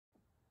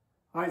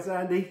Hi, it's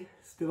Andy,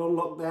 still on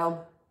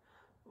lockdown,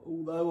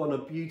 although on a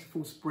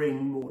beautiful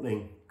spring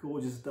morning,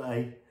 gorgeous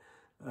day.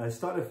 It's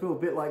starting to feel a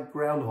bit like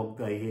Groundhog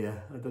Day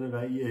here. I don't know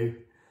about you.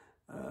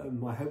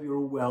 I hope you're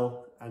all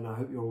well and I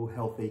hope you're all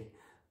healthy.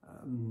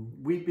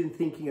 We've been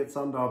thinking at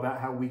Sundial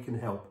about how we can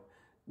help.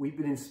 We've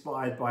been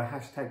inspired by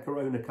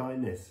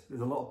 #CoronaKindness.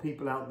 There's a lot of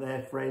people out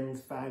there,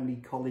 friends,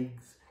 family,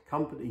 colleagues,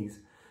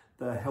 companies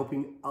that are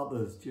helping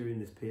others during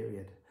this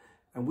period.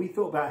 And we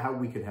thought about how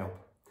we could help.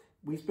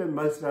 We spend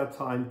most of our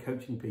time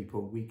coaching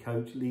people. We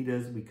coach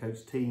leaders, we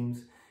coach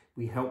teams,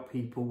 we help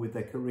people with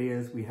their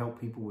careers, we help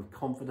people with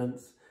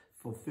confidence,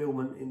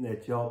 fulfillment in their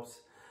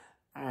jobs.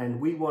 And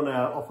we want to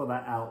offer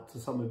that out to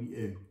some of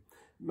you.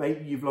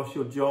 Maybe you've lost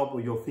your job or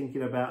you're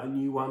thinking about a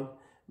new one.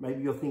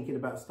 Maybe you're thinking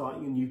about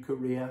starting a new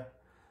career.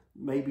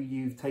 Maybe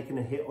you've taken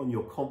a hit on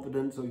your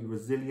confidence or your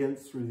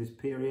resilience through this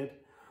period.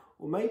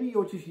 Or maybe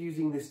you're just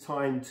using this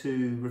time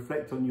to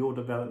reflect on your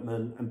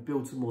development and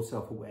build some more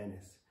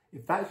self-awareness.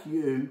 If that's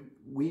you,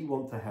 we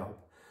want to help.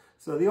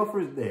 So the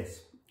offer is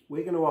this.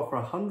 We're going to offer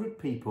 100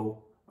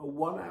 people a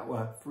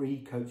 1-hour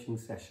free coaching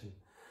session.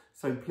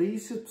 So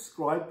please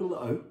subscribe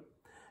below.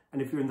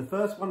 And if you're in the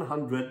first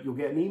 100, you'll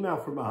get an email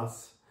from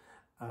us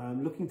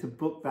looking to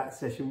book that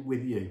session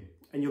with you.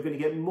 And you're going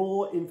to get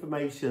more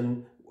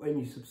information when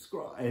you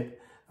subscribe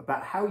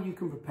about how you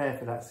can prepare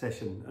for that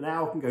session. An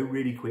hour can go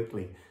really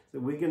quickly. So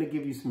we're going to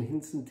give you some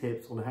hints and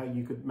tips on how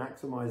you could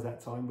maximize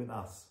that time with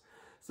us.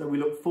 So we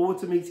look forward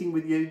to meeting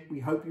with you. We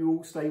hope you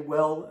all stay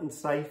well and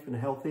safe and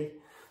healthy.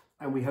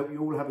 And we hope you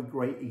all have a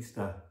great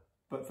Easter.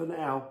 But for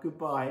now,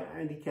 goodbye.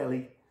 Andy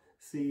Kelly,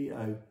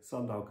 CEO,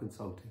 Sundial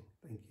Consulting.